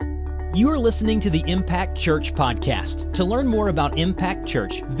You are listening to the Impact Church podcast. To learn more about Impact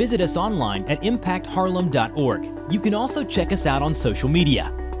Church, visit us online at impactharlem.org. You can also check us out on social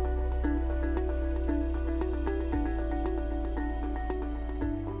media.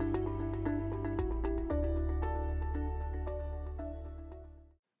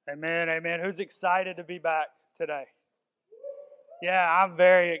 Amen, amen. Who's excited to be back today? Yeah, I'm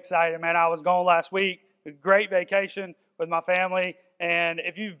very excited, man. I was gone last week. A great vacation with my family. And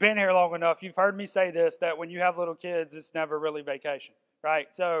if you've been here long enough, you've heard me say this, that when you have little kids, it's never really vacation, right?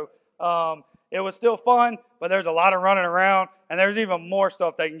 So it was still fun, but there's a lot of running around, and there's even more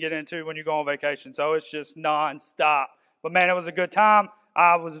stuff they can get into when you go on vacation. So it's just nonstop. But man, it was a good time.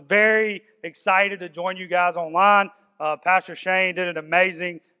 I was very excited to join you guys online. Pastor Shane did an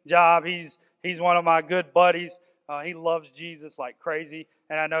amazing job. He's one of my good buddies. He loves Jesus like crazy,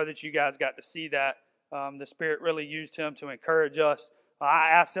 and I know that you guys got to see that. The Spirit really used him to encourage us. I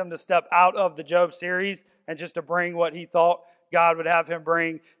asked him to step out of the Job series and just to bring what he thought God would have him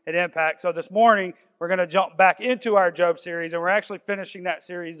bring at Impact. So this morning, we're going to jump back into our Job series, and we're actually finishing that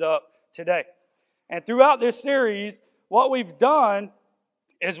series up today. And throughout this series, what we've done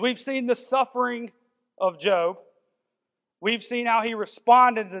is we've seen the suffering of Job. We've seen how he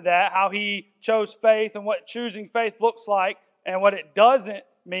responded to that, how he chose faith and what choosing faith looks like and what it doesn't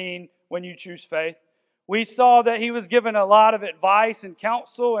mean when you choose faith. We saw that he was given a lot of advice and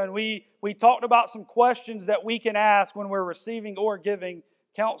counsel, and we talked about some questions that we can ask when we're receiving or giving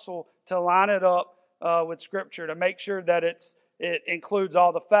counsel to line it up with Scripture, to make sure that it includes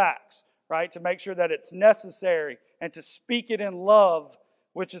all the facts, right? To make sure that it's necessary and to speak it in love,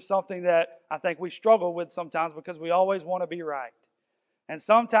 which is something that I think we struggle with sometimes because we always want to be right. And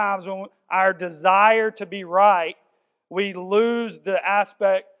sometimes when our desire to be right, we lose the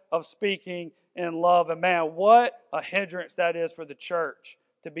aspect of speaking in love. And man, what a hindrance that is for the church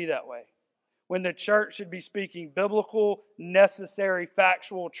to be that way. When the church should be speaking biblical, necessary,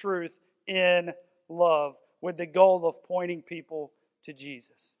 factual truth in love with the goal of pointing people to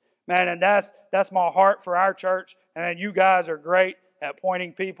Jesus. Man, and that's my heart for our church. And you guys are great at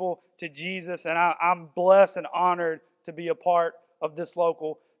pointing people to Jesus, and I'm blessed and honored to be a part of this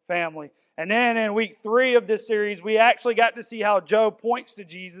local family. And then in week 3 of this series, we actually got to see how Job points to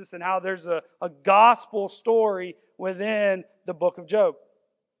Jesus and how there's a gospel story within the book of Job.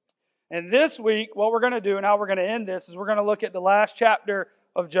 And this week, what we're going to do and how we're going to end this is we're going to look at the last chapter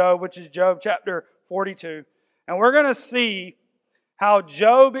of Job, which is Job chapter 42. And we're going to see how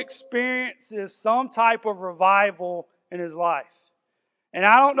Job experiences some type of revival in his life. And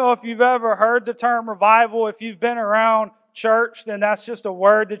I don't know if you've ever heard the term revival. If you've been around church, then that's just a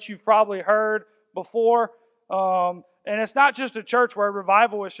word that you've probably heard before. And it's not just a church word.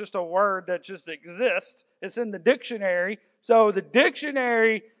 Revival is just a word that just exists. It's in the dictionary. So the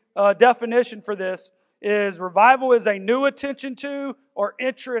dictionary definition for this is revival is a new attention to or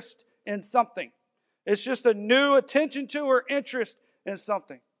interest in something. It's just a new attention to or interest in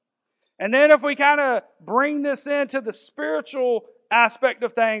something. And then if we kind of bring this into the spiritual aspect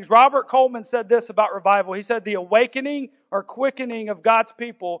of things, Robert Coleman said this about revival. He said, the awakening or quickening of God's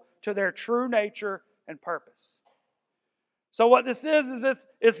people to their true nature and purpose. So what this is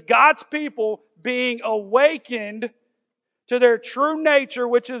it's God's people being awakened to their true nature,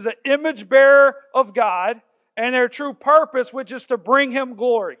 which is an image bearer of God, and their true purpose, which is to bring Him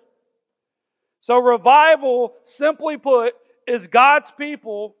glory. So revival, simply put, is God's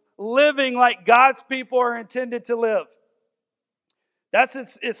people living like God's people are intended to live. That's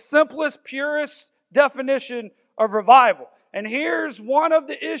its simplest, purest definition of revival. And here's one of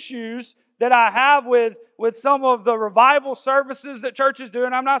the issues that I have with some of the revival services that churches do,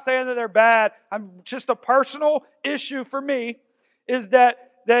 and I'm not saying that they're bad. Just a personal issue for me is that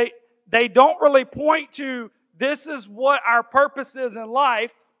they don't really point to this is what our purpose is in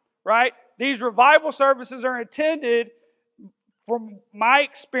life, right? These revival services are intended, from my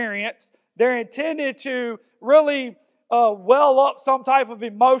experience, they're intended to really well up some type of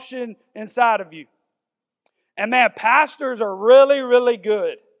emotion inside of you. And man, pastors are really, really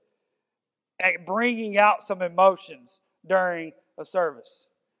good at bringing out some emotions during a service.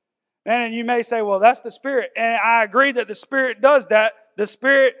 Man, and you may say, well, that's the Spirit. And I agree that the Spirit does that. The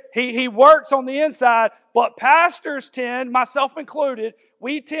Spirit, He works on the inside. But pastors tend, myself included,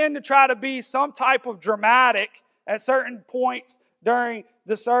 we tend to try to be some type of dramatic at certain points during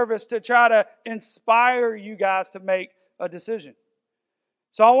the service to try to inspire you guys to make a decision.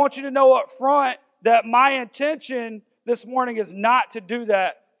 So I want you to know up front that my intention this morning is not to do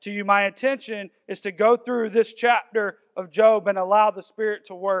that to you. My intention is to go through this chapter of Job and allow the Spirit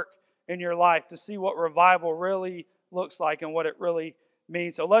to work in your life to see what revival really looks like and what it really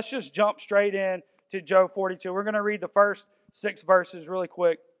mean. So let's just jump straight in to Job 42. We're going to read the first 6 verses really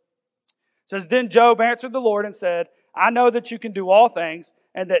quick. It says, Then Job answered the Lord and said, I know that you can do all things,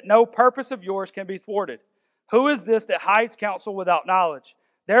 and that no purpose of yours can be thwarted. Who is this that hides counsel without knowledge?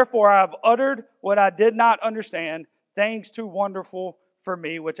 Therefore I have uttered what I did not understand, things too wonderful for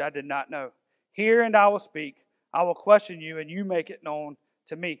me which I did not know. Hear and I will speak. I will question you, and you make it known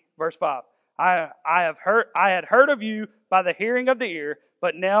to me. Verse 5. I had heard of you by the hearing of the ear,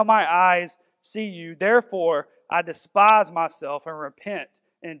 but now my eyes see you. Therefore I despise myself and repent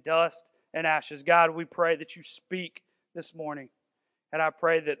in dust and ashes. God, we pray that you speak this morning. And I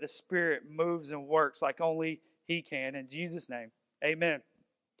pray that the Spirit moves and works like only He can. In Jesus' name, amen.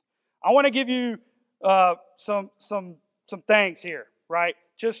 I want to give you some things here, right?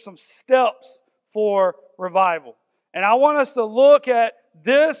 Just some steps for revival. And I want us to look at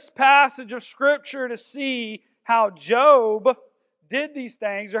this passage of Scripture to see how Job did these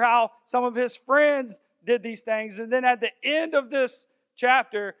things, or how some of his friends did these things. And then at the end of this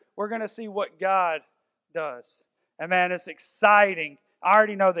chapter, we're going to see what God does. And man, it's exciting. I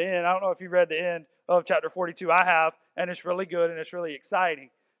already know the end. I don't know if you read the end of chapter 42. I have, and it's really good and it's really exciting.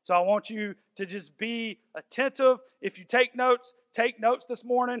 So I want you to just be attentive. If you take notes this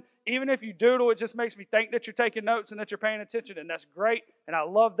morning. Even if you doodle, it just makes me think that you're taking notes and that you're paying attention, and that's great, and I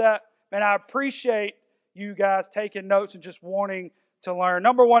love that. Man, I appreciate you guys taking notes and just wanting to learn.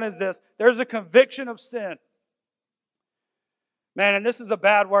 Number one is this. There's a conviction of sin. Man, and this is a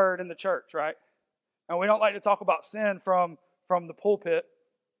bad word in the church, right? And we don't like to talk about sin from the pulpit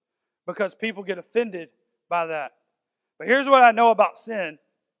because people get offended by that. But here's what I know about sin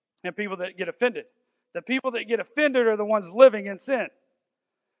and people that get offended. The people that get offended are the ones living in sin.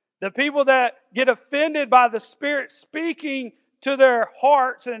 The people that get offended by the Spirit speaking to their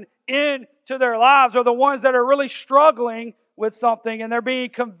hearts and into their lives are the ones that are really struggling with something, and they're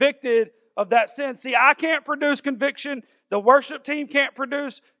being convicted of that sin. See, I can't produce conviction. The worship team can't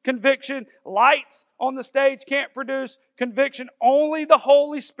produce conviction. Lights on the stage can't produce conviction. Only the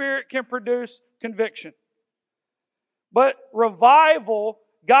Holy Spirit can produce conviction. But revival,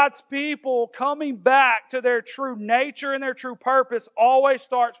 God's people coming back to their true nature and their true purpose, always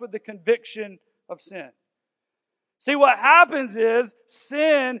starts with the conviction of sin. See, what happens is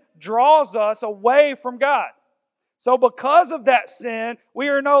sin draws us away from God. So because of that sin, we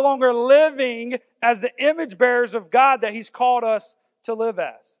are no longer living as the image bearers of God that He's called us to live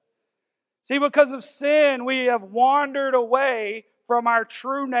as. See, because of sin, we have wandered away from our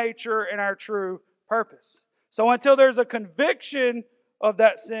true nature and our true purpose. So until there's a conviction of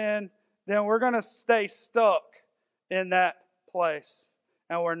that sin, then we're going to stay stuck in that place.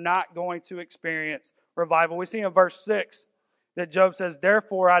 And we're not going to experience revival. We see in verse 6 that Job says,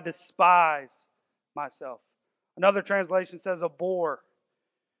 Therefore I despise myself. Another translation says, abhor.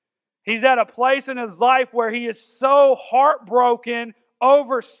 He's at a place in his life where he is so heartbroken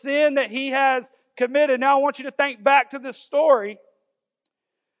over sin that he has committed. Now I want you to think back to this story.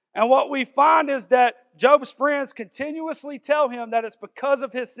 And what we find is that Job's friends continuously tell him that it's because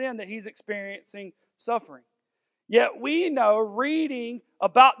of his sin that he's experiencing suffering. Yet we know, reading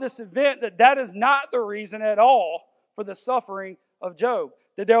about this event, that that is not the reason at all for the suffering of Job.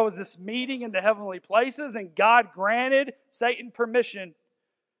 That there was this meeting in the heavenly places, and God granted Satan permission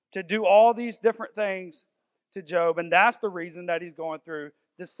to do all these different things to Job. And that's the reason that he's going through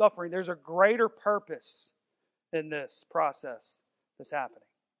this suffering. There's a greater purpose in this process that's happening.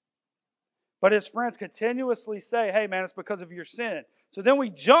 But his friends continuously say, hey man, it's because of your sin. So then we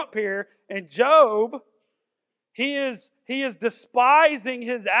jump here, and Job, he is despising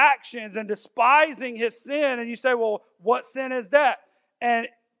his actions and despising his sin. And you say, well, what sin is that? And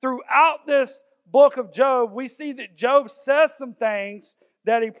throughout this book of Job, we see that Job says some things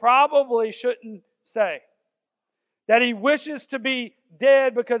that he probably shouldn't say. That he wishes to be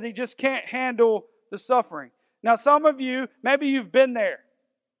dead because he just can't handle the suffering. Now, some of you, maybe you've been there.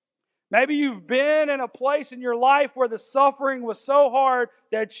 Maybe you've been in a place in your life where the suffering was so hard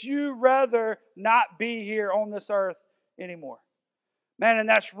that you'd rather not be here on this earth anymore. Man, and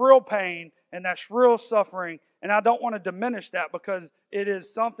that's real pain and that's real suffering. And I don't want to diminish that because it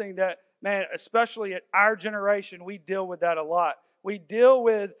is something that, man, especially at our generation, we deal with that a lot. We deal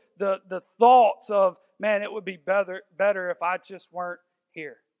with the thoughts of, man, it would be better if I just weren't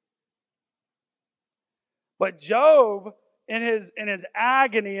here. But Job, in his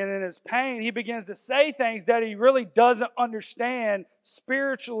agony and in his pain, he begins to say things that he really doesn't understand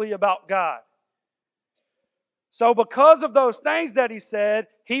spiritually about God. So because of those things that he said,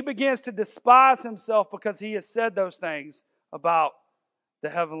 he begins to despise himself because he has said those things about the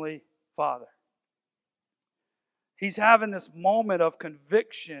Heavenly Father. He's having this moment of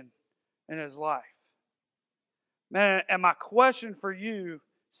conviction in his life. Man, and my question for you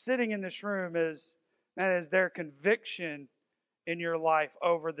sitting in this room is, man, is there conviction in your life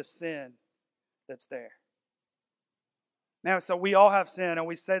over the sin that's there? Now, so we all have sin, and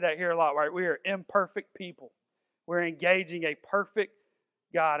we say that here a lot, right? We are imperfect people. We're engaging a perfect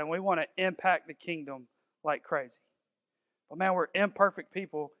God, and we want to impact the kingdom like crazy. But man, we're imperfect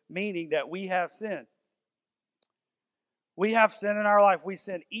people, meaning that we have sin. We have sin in our life. We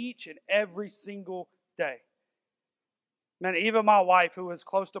sin each and every single day. Man, even my wife, who is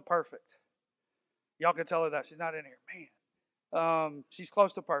close to perfect, y'all can tell her that. She's not in here. Man, she's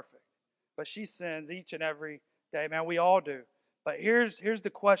close to perfect. But she sins each and every day. Man, we all do. But here's the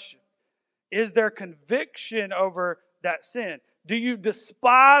question. Is there conviction over that sin? Do you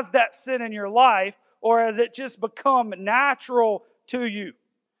despise that sin in your life, or has it just become natural to you?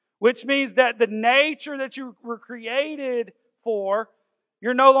 Which means that the nature that you were created for,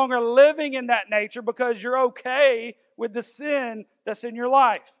 you're no longer living in that nature because you're okay with the sin that's in your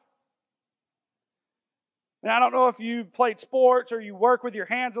life. And I don't know if you played sports or you work with your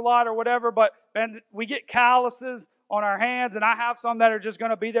hands a lot or whatever, but man, we get calluses on our hands, and I have some that are just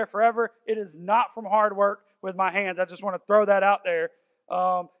going to be there forever. It is not from hard work with my hands. I just want to throw that out there.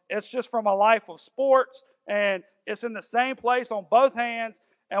 It's just from a life of sports, and it's in the same place on both hands.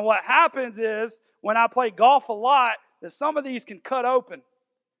 And what happens is, when I play golf a lot, that some of these can cut open.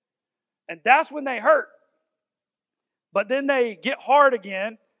 And that's when they hurt. But then they get hard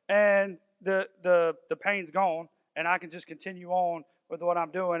again, and the pain's gone, and I can just continue on with what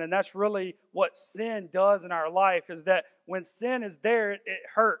I'm doing. And that's really what sin does in our life, is that when sin is there, it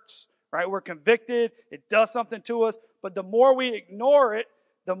hurts, right? We're convicted, it does something to us, but the more we ignore it,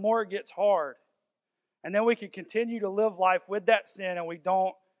 the more it gets hard. And then we can continue to live life with that sin, and we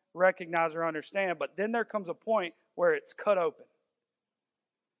don't recognize or understand. But then there comes a point where it's cut open.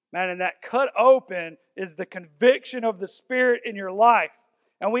 Man, and that cut open is the conviction of the Spirit in your life.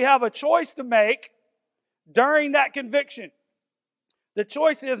 And we have a choice to make during that conviction. The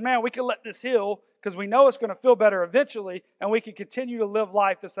choice is, man, we can let this heal because we know it's going to feel better eventually, and we can continue to live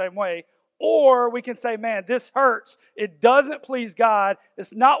life the same way. Or we can say, man, this hurts. It doesn't please God.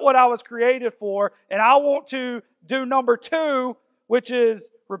 It's not what I was created for. And I want to do number 2, which is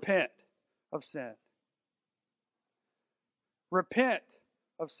repent of sin. Repent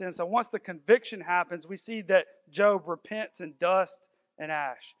of sin. So once the conviction happens, we see that Job repents in dust and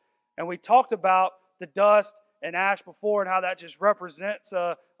ash. And we talked about the dust and ash before, and how that just represents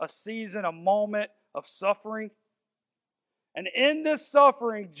a season, a moment of suffering. And in this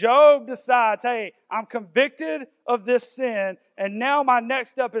suffering, Job decides, hey, I'm convicted of this sin, and now my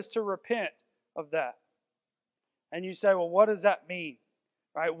next step is to repent of that. And you say, well, what does that mean?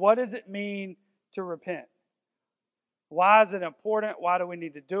 Right? What does it mean to repent? Why is it important? Why do we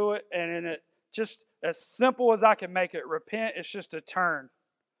need to do it? And in it, just as simple as I can make it, repent is just a turn.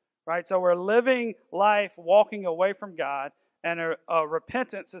 Right? So we're living life walking away from God, and a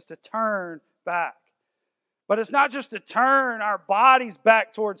repentance is to turn back. But it's not just to turn our bodies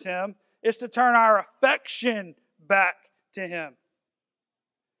back towards Him, it's to turn our affection back to Him.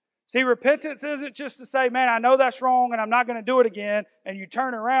 See, repentance isn't just to say, man, I know that's wrong and I'm not going to do it again, and you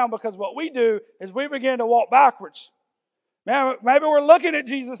turn around, because what we do is we begin to walk backwards. Man, maybe we're looking at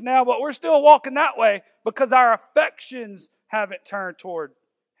Jesus now, but we're still walking that way because our affections haven't turned toward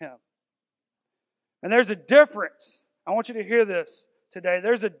Him. And there's a difference. I want you to hear this today.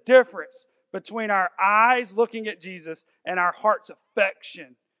 There's a difference between our eyes looking at Jesus and our heart's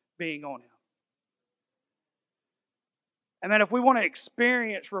affection being on Him. And man, if we want to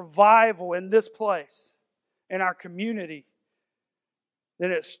experience revival in this place, in our community,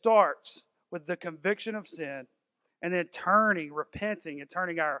 then it starts with the conviction of sin, and then repenting, and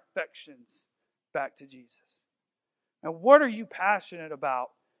turning our affections back to Jesus. Now, what are you passionate about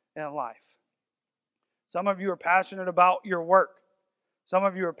in life? Some of you are passionate about your work. Some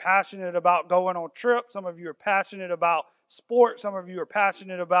of you are passionate about going on trips. Some of you are passionate about sports. Some of you are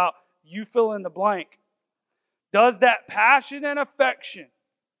passionate about you fill in the blank. Does that passion and affection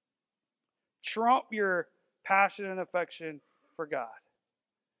trump your passion and affection for God?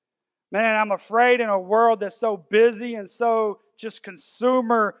 Man, I'm afraid in a world that's so busy and so just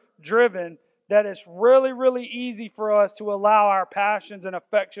consumer driven that it's really, really easy for us to allow our passions and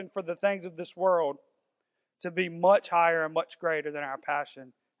affection for the things of this world to be much higher and much greater than our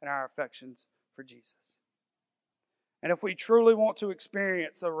passion and our affections for Jesus. And if we truly want to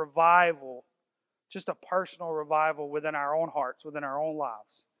experience a revival, just a personal revival within our own hearts, within our own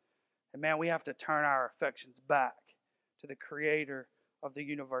lives, and man, we have to turn our affections back to the Creator of the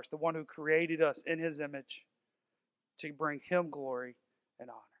universe, the one who created us in His image, to bring Him glory and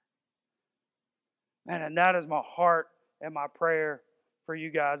honor. Man, and that is my heart and my prayer for you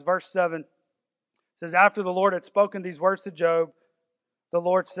guys. Verse 7 says, after the Lord had spoken these words to Job, the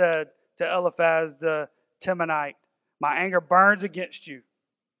Lord said to Eliphaz the Temanite, my anger burns against you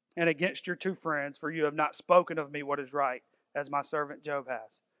and against your two friends, for you have not spoken of me what is right, as my servant Job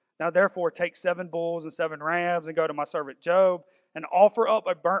has. Now therefore take 7 bulls and 7 rams, and go to my servant Job, and offer up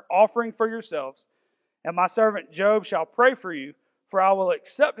a burnt offering for yourselves. And my servant Job shall pray for you, for I will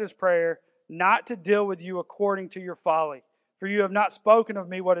accept his prayer, not to deal with you according to your folly. For you have not spoken of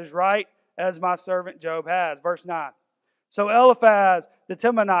me what is right, as my servant Job has. Verse 9. So Eliphaz the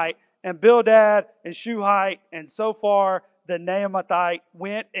Temanite, and Bildad and Shuhite, and Sophar the Naamathite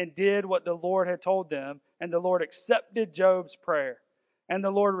went and did what the Lord had told them, and the Lord accepted Job's prayer. And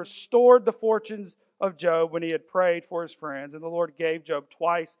the Lord restored the fortunes of Job when he had prayed for his friends, and the Lord gave Job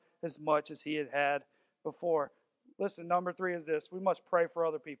twice as much as he had had before. Listen, number 3 is this: we must pray for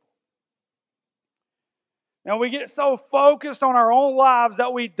other people. Now, we get so focused on our own lives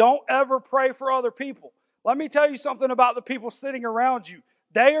that we don't ever pray for other people. Let me tell you something about the people sitting around you.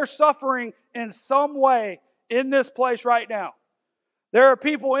 They are suffering in some way in this place right now. There are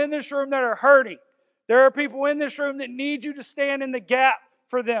people in this room that are hurting. There are people in this room that need you to stand in the gap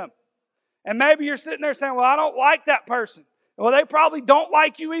for them. And maybe you're sitting there saying, well, I don't like that person. Well, they probably don't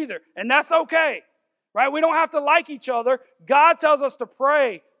like you either. And that's okay. Right? We don't have to like each other. God tells us to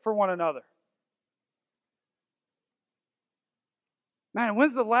pray for one another. Man,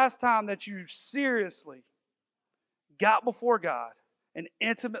 when's the last time that you seriously got before God and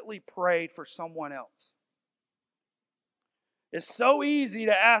intimately prayed for someone else? It's so easy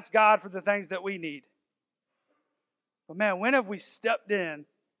to ask God for the things that we need. But man, when have we stepped in,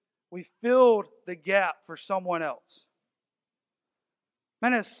 we filled the gap for someone else?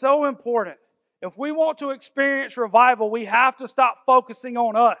 Man, it's so important. If we want to experience revival, we have to stop focusing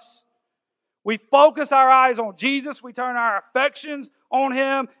on us. We focus our eyes on Jesus, we turn our affections on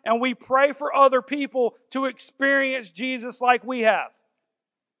Him, and we pray for other people to experience Jesus like we have.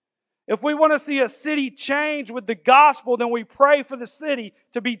 If we want to see a city change with the gospel, then we pray for the city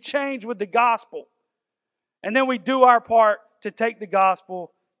to be changed with the gospel. And then we do our part to take the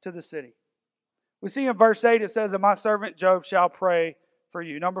gospel to the city. We see in verse 8 it says, and my servant Job shall pray for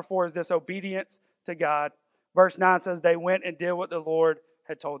you. Number 4 is this: obedience to God. Verse 9 says they went and did what the Lord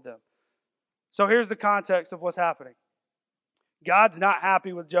had told them. So here's the context of what's happening. God's not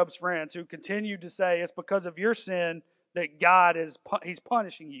happy with Job's friends who continued to say it's because of your sin that He's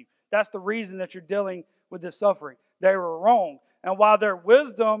punishing you. That's the reason that you're dealing with this suffering. They were wrong. And while their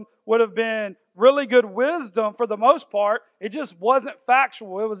wisdom would have been really good wisdom for the most part, it just wasn't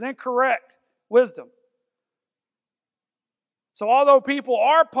factual. It was incorrect wisdom. So although people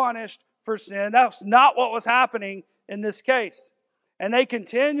are punished for sin, that's not what was happening in this case. And they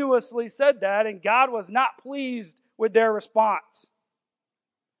continuously said that, and God was not pleased with their response.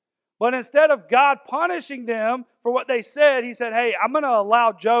 But instead of God punishing them for what they said, He said, hey, I'm going to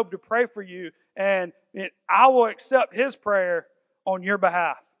allow Job to pray for you, and I will accept his prayer on your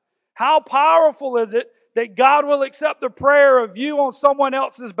behalf. How powerful is it that God will accept the prayer of you on someone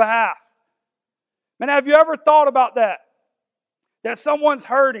else's behalf? Man, have you ever thought about that? That someone's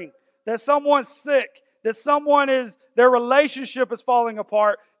hurting, that someone's sick, that their relationship is falling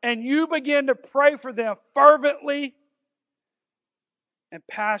apart, and you begin to pray for them fervently and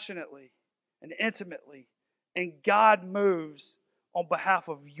passionately and intimately, and God moves on behalf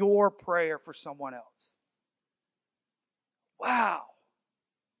of your prayer for someone else. Wow.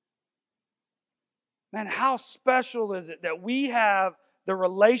 Man, how special is it that we have the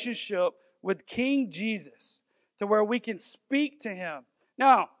relationship with King Jesus to where we can speak to Him?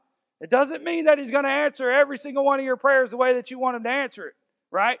 Now, it doesn't mean that He's going to answer every single one of your prayers the way that you want Him to answer it,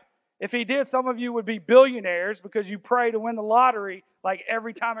 right? If He did, some of you would be billionaires because you pray to win the lottery like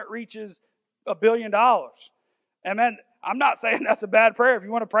every time it reaches $1 billion. And man, I'm not saying that's a bad prayer. If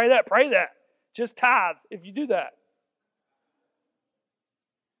you want to pray that, pray that. Just tithe if you do that.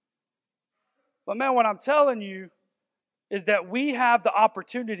 But man, what I'm telling you is that we have the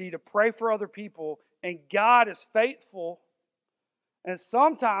opportunity to pray for other people, and God is faithful. And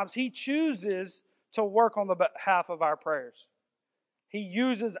sometimes He chooses to work on the behalf of our prayers. He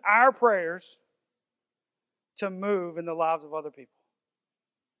uses our prayers to move in the lives of other people.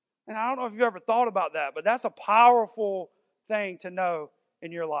 And I don't know if you've ever thought about that, but that's a powerful thing to know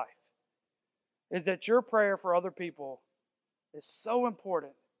in your life. Is that your prayer for other people is so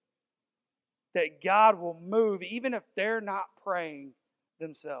important that God will move even if they're not praying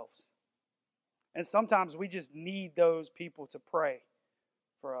themselves. And sometimes we just need those people to pray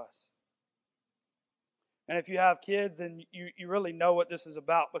for us. And if you have kids, then you really know what this is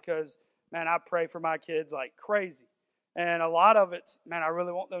about because, man, I pray for my kids like crazy. And a lot of it's, man, I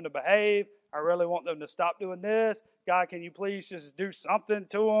really want them to behave. I really want them to stop doing this. God, can you please just do something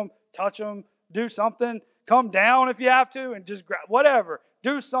to them, touch them, do something. Come down if you have to and just grab, whatever.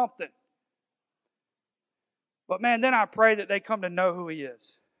 Do something. But man, then I pray that they come to know who He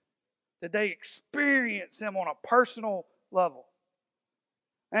is. That they experience Him on a personal level.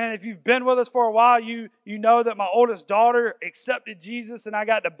 And if you've been with us for a while, you know that my oldest daughter accepted Jesus and I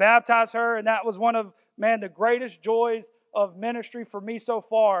got to baptize her. And that was one of, man, the greatest joys of ministry for me so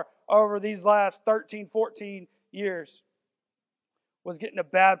far over these last 13, 14 years was getting to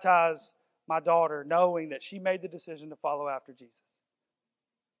baptize my daughter, knowing that she made the decision to follow after Jesus.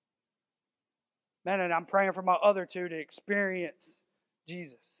 Man, and I'm praying for my other two to experience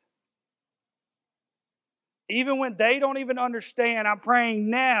Jesus. Even when they don't even understand, I'm praying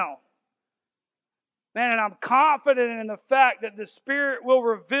now. Man, and I'm confident in the fact that the Spirit will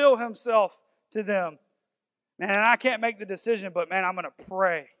reveal Himself to them. Man, and I can't make the decision, but man, I'm going to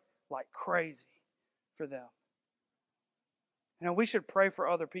pray like crazy for them. And we should pray for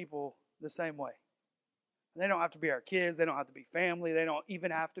other people the same way. They don't have to be our kids. They don't have to be family. They don't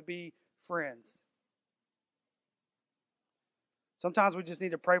even have to be friends. Sometimes we just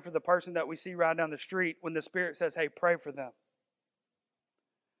need to pray for the person that we see right down the street when the Spirit says, hey, pray for them.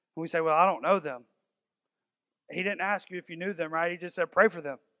 And we say, well, I don't know them. He didn't ask you if you knew them, right? He just said, pray for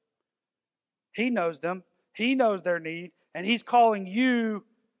them. He knows them. He knows their need. And He's calling you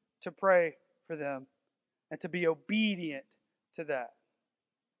to pray for them and to be obedient to that.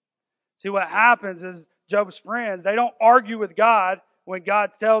 See, what happens is Job's friends, they don't argue with God when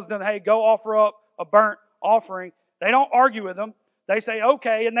God tells them, hey, go offer up a burnt offering. They don't argue with them. They say,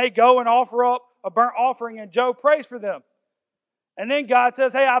 okay, and they go and offer up a burnt offering, and Job prays for them. And then God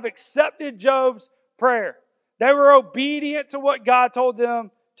says, hey, I've accepted Job's prayer. They were obedient to what God told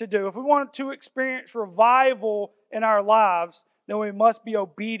them to do. If we want to experience revival in our lives, then we must be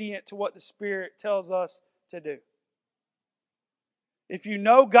obedient to what the Spirit tells us to do. If you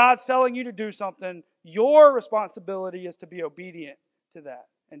know God's telling you to do something, your responsibility is to be obedient to that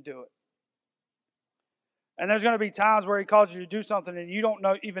and do it. And there's going to be times where He calls you to do something and you don't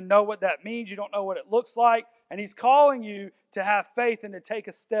even know what that means. You don't know what it looks like. And He's calling you to have faith and to take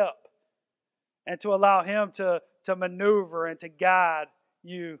a step and to allow Him to maneuver and to guide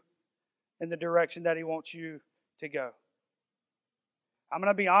you in the direction that He wants you to go. I'm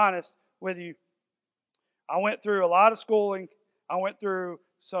going to be honest with you. I went through a lot of schooling. I went through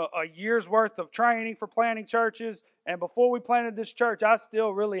a year's worth of training for planting churches. And before we planted this church, I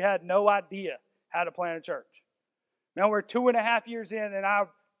still really had no idea how to plant a church. Now we're 2.5 years in and I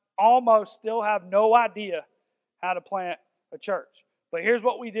almost still have no idea how to plant a church. But here's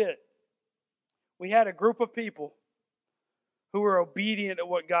what we did. We had a group of people who were obedient to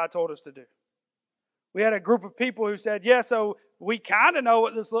what God told us to do. We had a group of people who said, yeah, so we kind of know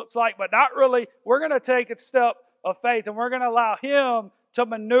what this looks like, but not really. We're going to take a step of faith and we're going to allow Him to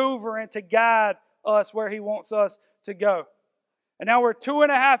maneuver and to guide us where He wants us to go. And now we're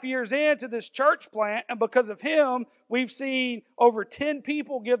 2.5 years into this church plant, and because of Him, we've seen over 10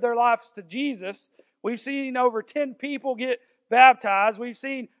 people give their lives to Jesus. We've seen over 10 people get baptized. We've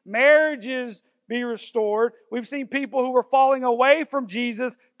seen marriages be restored. We've seen people who were falling away from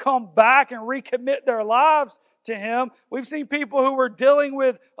Jesus come back and recommit their lives to Him. We've seen people who were dealing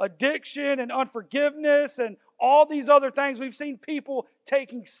with addiction and unforgiveness and all these other things. We've seen people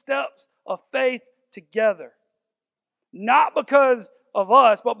taking steps of faith together. Not because of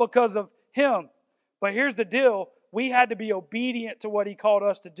us, but because of Him. But here's the deal. We had to be obedient to what He called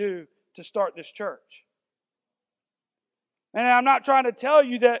us to do to start this church. And I'm not trying to tell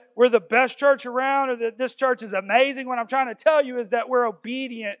you that we're the best church around or that this church is amazing. What I'm trying to tell you is that we're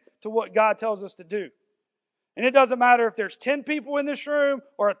obedient to what God tells us to do. And it doesn't matter if there's 10 people in this room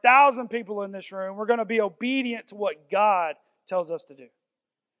or 1,000 people in this room. We're going to be obedient to what God tells us to do.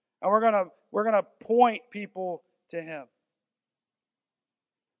 And we're going to point people to Him.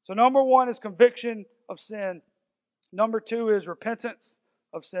 So number 1 is conviction of sin. Number 2 is repentance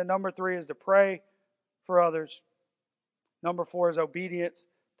of sin. Number 3 is to pray for others. Number 4 is obedience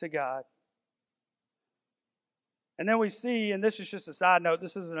to God. And then we see, and this is just a side note,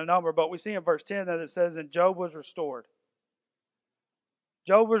 this isn't a number, but we see in verse 10 that it says, and Job was restored.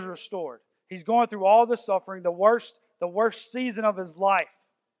 Job was restored. He's going through all the suffering, the worst season of his life.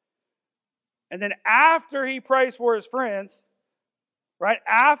 And then after he prays for his friends, right,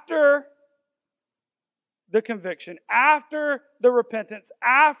 after the conviction, after the repentance,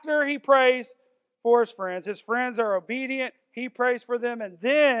 after he prays for his friends are obedient, he prays for them, and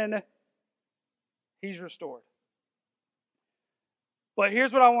then He's restored. But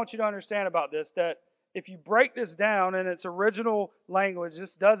here's what I want you to understand about this, that if you break this down in its original language,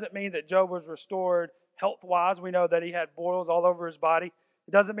 this doesn't mean that Job was restored health-wise. We know that he had boils all over his body.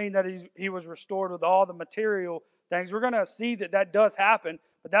 It doesn't mean that he was restored with all the material things. We're going to see that that does happen,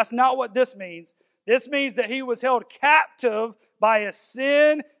 but that's not what this means. This means that he was held captive by his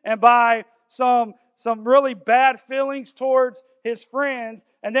sin and by some really bad feelings towards his friends.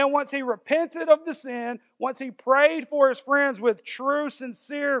 And then once he repented of the sin, once he prayed for his friends with true,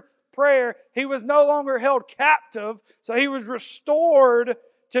 sincere prayer, he was no longer held captive. So he was restored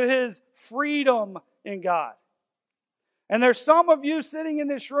to his freedom in God. And there's some of you sitting in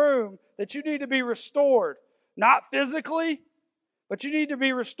this room that you need to be restored. Not physically, but you need to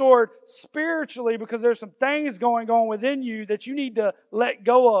be restored spiritually, because there's some things going on within you that you need to let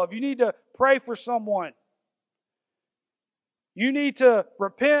go of. You need to pray for someone. You need to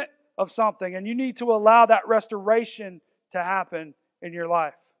repent of something, and you need to allow that restoration to happen in your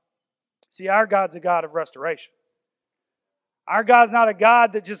life. See, our God's a God of restoration. Our God's not a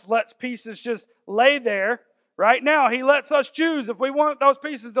God that just lets pieces just lay there. Right now, He lets us choose. If we want those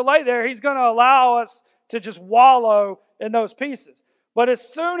pieces to lay there, He's going to allow us to just wallow in those pieces. But as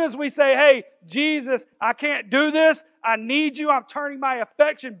soon as we say, hey, Jesus, I can't do this. I need you. I'm turning my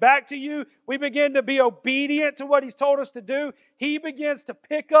affection back to you. We begin to be obedient to what He's told us to do. He begins to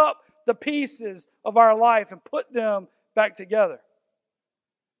pick up the pieces of our life and put them back together.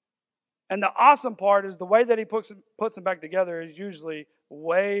 And the awesome part is the way that He puts them back together is usually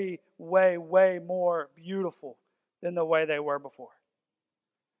way, way, way more beautiful than the way they were before.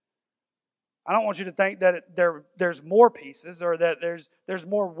 I don't want you to think that there's more pieces, or that there's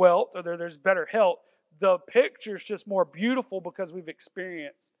more wealth, or there's better health. The picture's just more beautiful because we've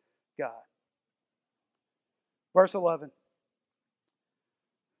experienced God. Verse 11.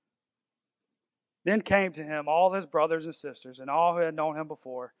 Then came to him all his brothers and sisters and all who had known him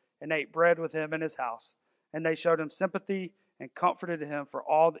before, and ate bread with him in his house. And they showed him sympathy and comforted him for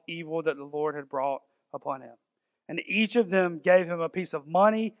all the evil that the Lord had brought upon him. And each of them gave him a piece of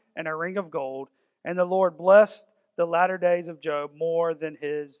money and a ring of gold. And the Lord blessed the latter days of Job more than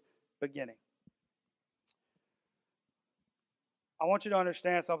his beginning. I want you to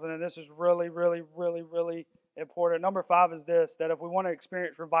understand something, and this is really, really, really, really important. Number 5 is this, that if we want to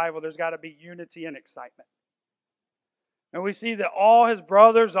experience revival, there's got to be unity and excitement. And we see that all his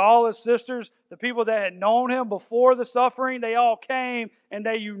brothers, all his sisters, the people that had known him before the suffering, they all came and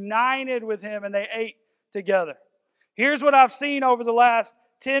they united with him and they ate together. Here's what I've seen over the last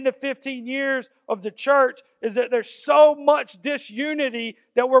 10 to 15 years of the church, is that there's so much disunity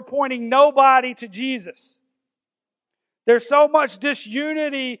that we're pointing nobody to Jesus. There's so much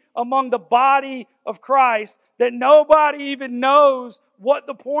disunity among the body of Christ that nobody even knows what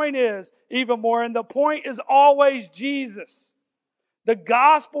the point is even more. And the point is always Jesus. The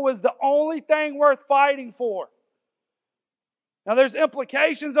gospel is the only thing worth fighting for. Now there's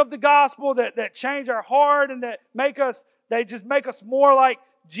implications of the gospel that change our heart and that they just make us more like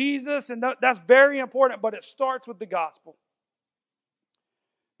Jesus. And that's very important, but it starts with the gospel.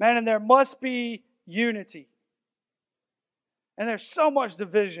 Man, and there must be unity. And there's so much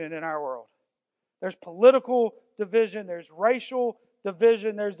division in our world. There's political division, there's racial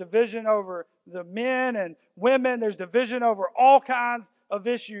division, there's division over the men and women, there's division over all kinds of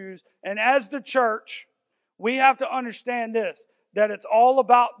issues. And as the church, we have to understand this, that it's all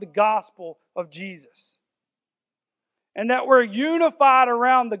about the gospel of Jesus. And that we're unified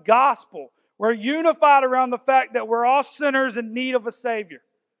around the gospel. We're unified around the fact that we're all sinners in need of a Savior.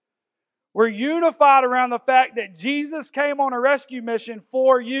 We're unified around the fact that Jesus came on a rescue mission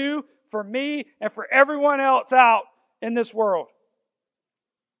for you, for me, and for everyone else out in this world.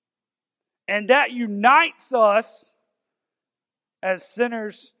 And that unites us as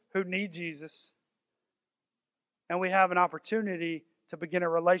sinners who need Jesus. And we have an opportunity to begin a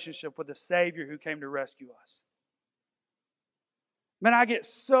relationship with the Savior who came to rescue us. Man, I get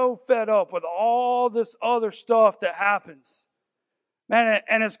so fed up with all this other stuff that happens. Man,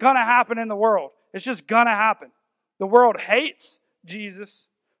 and it's going to happen in the world. It's just going to happen. The world hates Jesus.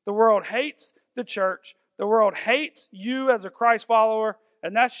 The world hates the church. The world hates you as a Christ follower.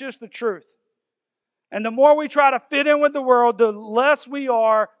 And that's just the truth. And the more we try to fit in with the world, the less we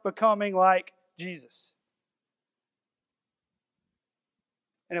are becoming like Jesus.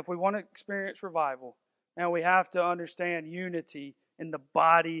 And if we want to experience revival, now we have to understand unity in the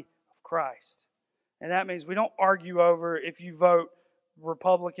body of Christ. And that means we don't argue over if you vote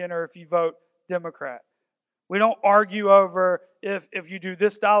Republican or if you vote Democrat. We don't argue over if you do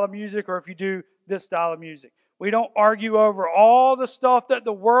this style of music or if you do this style of music. We don't argue over all the stuff that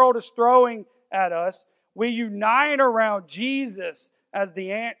the world is throwing at us. We unite around Jesus as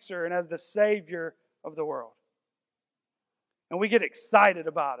the answer and as the Savior of the world. And we get excited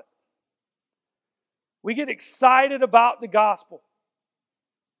about it. We get excited about the gospel.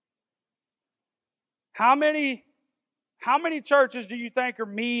 How many churches do you think are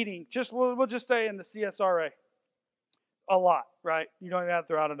meeting? We'll just stay in the CSRA. A lot, right? You don't even have to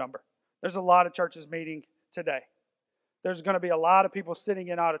throw out a number. There's a lot of churches meeting today. There's going to be a lot of people sitting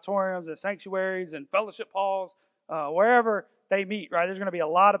in auditoriums and sanctuaries and fellowship halls, wherever they meet, right? There's going to be a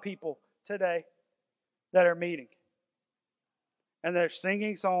lot of people today that are meeting. And they're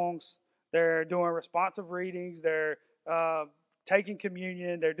singing songs. They're doing responsive readings. They're taking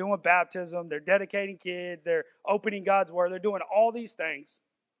communion. They're doing baptism. They're dedicating kids. They're opening God's Word. They're doing all these things.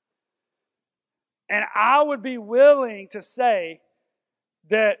 And I would be willing to say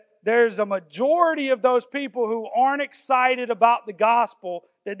that there's a majority of those people who aren't excited about the gospel,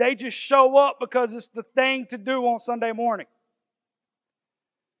 that they just show up because it's the thing to do on Sunday morning.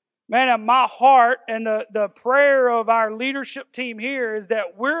 Man, and my heart and the prayer of our leadership team here is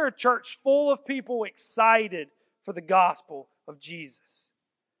that we're a church full of people excited for the gospel of Jesus.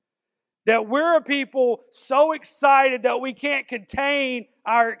 That we're a people so excited that we can't contain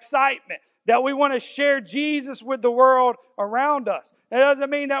our excitement. That we want to share Jesus with the world around us. That doesn't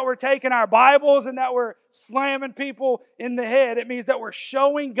mean that we're taking our Bibles and that we're slamming people in the head. It means that we're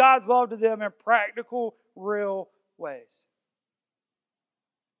showing God's love to them in practical, real ways.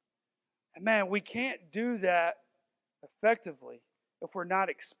 And man, we can't do that effectively if we're not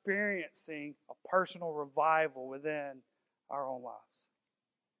experiencing a personal revival within our own lives.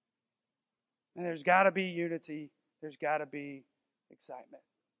 And there's got to be unity. There's got to be excitement.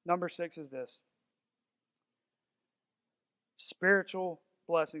 Number 6 is this. Spiritual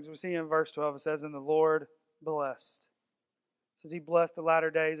blessings. We see in verse 12, it says, "And the Lord blessed." It says he blessed the latter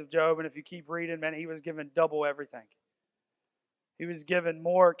days of Job. And if you keep reading, man, he was given double everything. He was given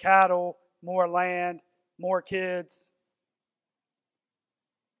more cattle, more land, more kids.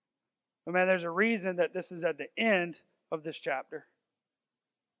 But man, there's a reason that this is at the end of this chapter.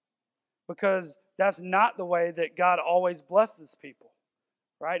 Because that's not the way that God always blesses people.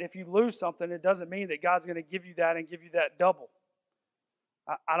 Right? If you lose something, it doesn't mean that God's going to give you that and give you that double.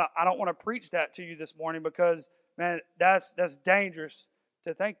 I don't want to preach that to you this morning because, man, that's dangerous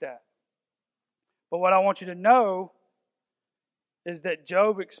to think that. But what I want you to know is that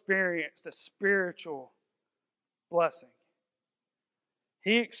Job experienced a spiritual blessing.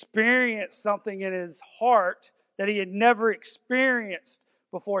 He experienced something in his heart that he had never experienced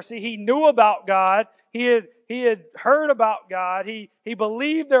before. See, he knew about God. He had heard about God. He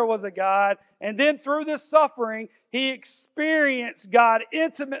believed there was a God. And then through this suffering, he experienced God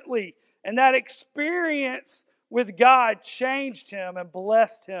intimately. And that experience with God changed him and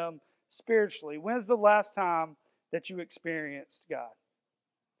blessed him spiritually. When's the last time that you experienced God?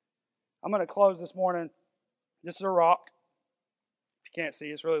 I'm going to close this morning. This is a rock. If you can't see,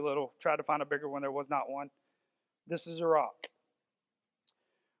 it's really little. Tried to find a bigger one. There was not one. This is a rock.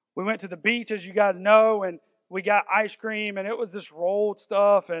 We went to the beach, as you guys know, and we got ice cream, and it was this rolled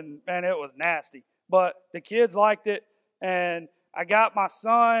stuff, and man, it was nasty. But the kids liked it, and I got my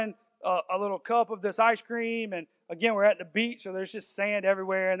son a little cup of this ice cream, and again, we're at the beach, so there's just sand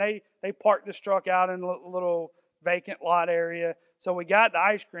everywhere, and they parked this truck out in a little vacant lot area. So we got the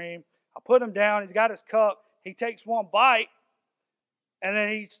ice cream. I put him down. He's got his cup. He takes one bite, and then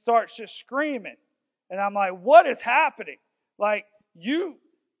he starts just screaming. And I'm like, what is happening? Like,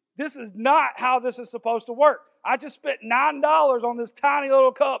 this is not how this is supposed to work. I just spent $9 on this tiny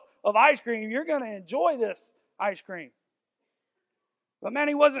little cup of ice cream. You're going to enjoy this ice cream. But man,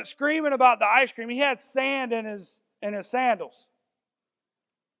 he wasn't screaming about the ice cream. He had sand in his sandals.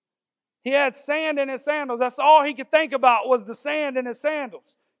 He had sand in his sandals. That's all he could think about was the sand in his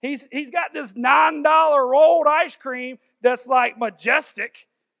sandals. He's got this $9 rolled ice cream that's like majestic.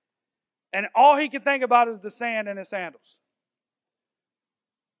 And all he could think about is the sand in his sandals.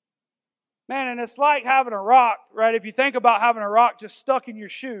 Man, and it's like having a rock, right? If you think about having a rock just stuck in your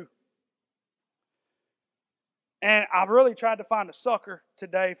shoe. And I really tried to find a sucker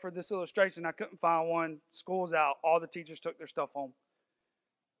today for this illustration. I couldn't find one. School's out. All the teachers took their stuff home.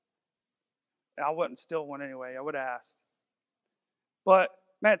 And I wouldn't steal one anyway. I would have asked. But,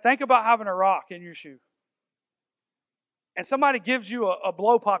 man, think about having a rock in your shoe. And somebody gives you a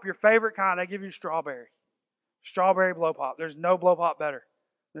blow pop, your favorite kind. They give you strawberry. Strawberry blow pop. There's no blow pop better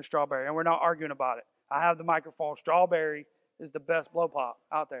than strawberry. And we're not arguing about it. I have the microphone. Strawberry is the best blow pop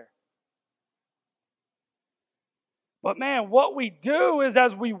out there. But man, what we do is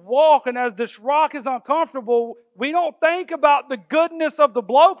as we walk and as this rock is uncomfortable, we don't think about the goodness of the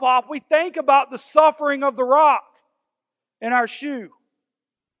blow pop. We think about the suffering of the rock in our shoe.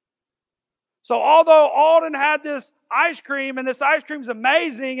 So although Alden had this ice cream, and this ice cream's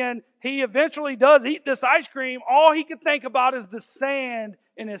amazing, and he eventually does eat this ice cream, all he can think about is the sand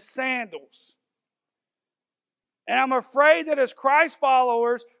in his sandals. And I'm afraid that as Christ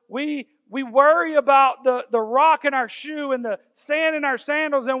followers, we worry about the rock in our shoe and the sand in our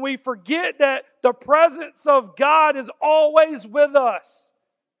sandals, and we forget that the presence of God is always with us.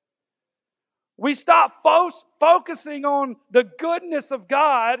 We stop focusing on the goodness of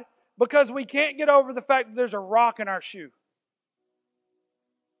God because we can't get over the fact that there's a rock in our shoe.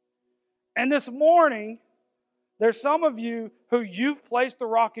 And this morning, there's some of you who you've placed the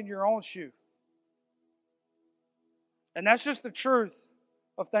rock in your own shoe. And that's just the truth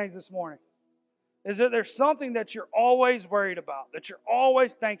of things this morning. Is that there's something that you're always worried about, that you're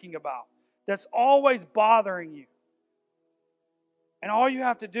always thinking about, that's always bothering you. And all you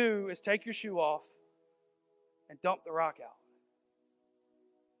have to do is take your shoe off and dump the rock out.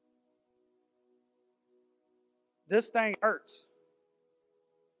 This thing hurts.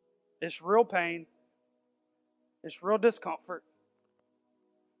 It's real pain. It's real discomfort.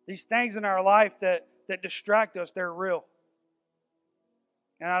 These things in our life that distract us, they're real.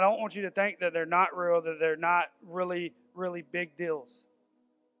 And I don't want you to think that they're not real, that they're not really, really big deals.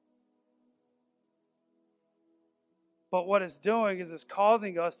 But what it's doing is it's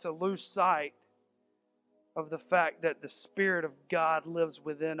causing us to lose sight of the fact that the Spirit of God lives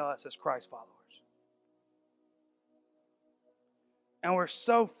within us as Christ followers. And we're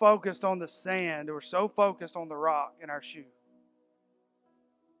so focused on the sand, we're so focused on the rock in our shoe,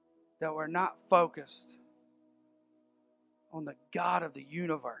 that we're not focused on the God of the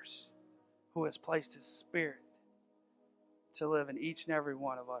universe who has placed His Spirit to live in each and every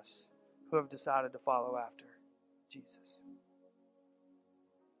one of us who have decided to follow after Jesus.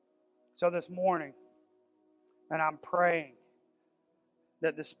 So this morning, and I'm praying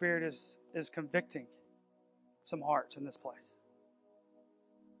that the Spirit is convicting some hearts in this place.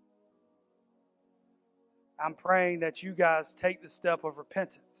 I'm praying that you guys take the step of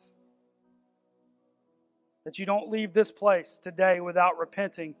repentance. That you don't leave this place today without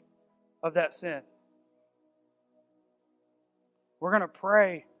repenting of that sin. We're going to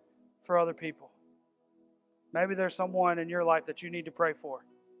pray for other people. Maybe there's someone in your life that you need to pray for.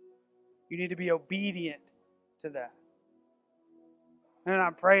 You need to be obedient to that. And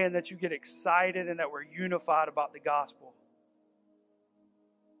I'm praying that you get excited and that we're unified about the gospel.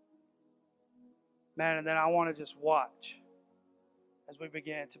 Man, and then I want to just watch as we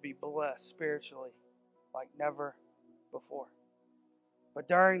begin to be blessed spiritually like never before. But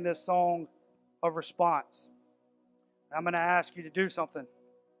during this song of response, I'm going to ask you to do something.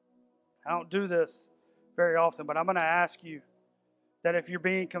 I don't do this very often, but I'm going to ask you that if you're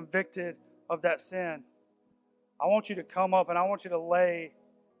being convicted of that sin, I want you to come up and I want you to lay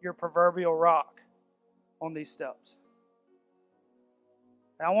your proverbial rock on these steps.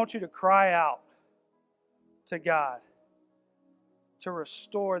 And I want you to cry out to God to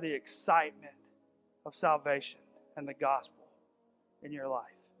restore the excitement of salvation and the gospel in your life.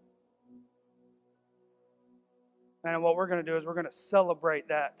 And what we're going to do is we're going to celebrate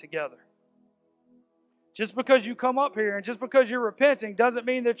that together. Just because you come up here and just because you're repenting doesn't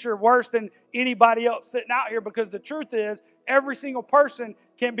mean that you're worse than anybody else sitting out here, because the truth is every single person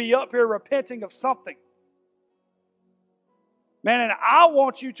can be up here repenting of something. Man, and I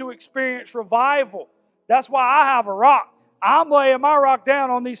want you to experience revival. That's why I have a rock. I'm laying my rock down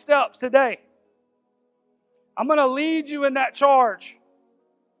on these steps today. I'm going to lead you in that charge.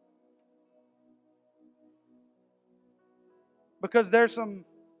 Because there's some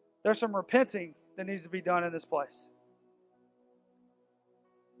repenting that needs to be done in this place.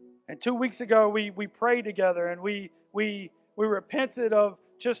 And 2 weeks ago, we prayed together and we repented of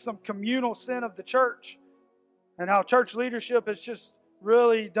just some communal sin of the church. And how church leadership has just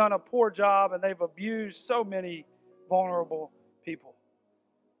really done a poor job and they've abused so many vulnerable people.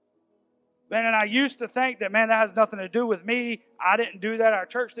 Man, and I used to think that, man, that has nothing to do with me. I didn't do that. Our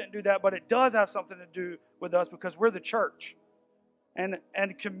church didn't do that. But it does have something to do with us because we're the church. And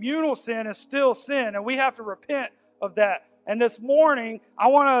communal sin is still sin. And we have to repent of that. And this morning, I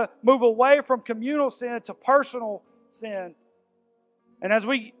want to move away from communal sin to personal sin. And as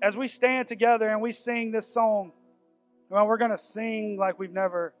we stand together and we sing this song, well, we're going to sing like we've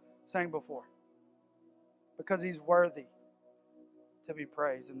never sang before. Because He's worthy to be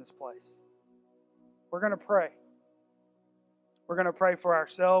praised in this place. We're going to pray. We're going to pray for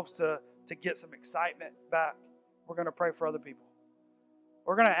ourselves to get some excitement back. we're going to pray for other people.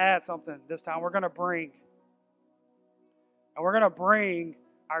 We're going to add something this time. We're going to bring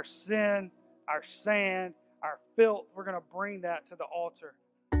our sin, our sand, our filth. We're going to bring that to the altar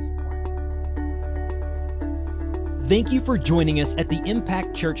this morning. Thank you for joining us at the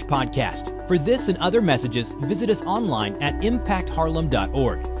Impact Church Podcast. For this and other messages, visit us online at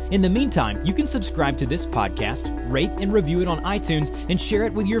impactharlem.org. In the meantime, you can subscribe to this podcast, rate and review it on iTunes, and share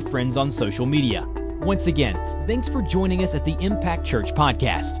it with your friends on social media. Once again, thanks for joining us at the Impact Church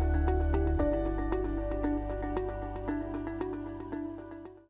Podcast.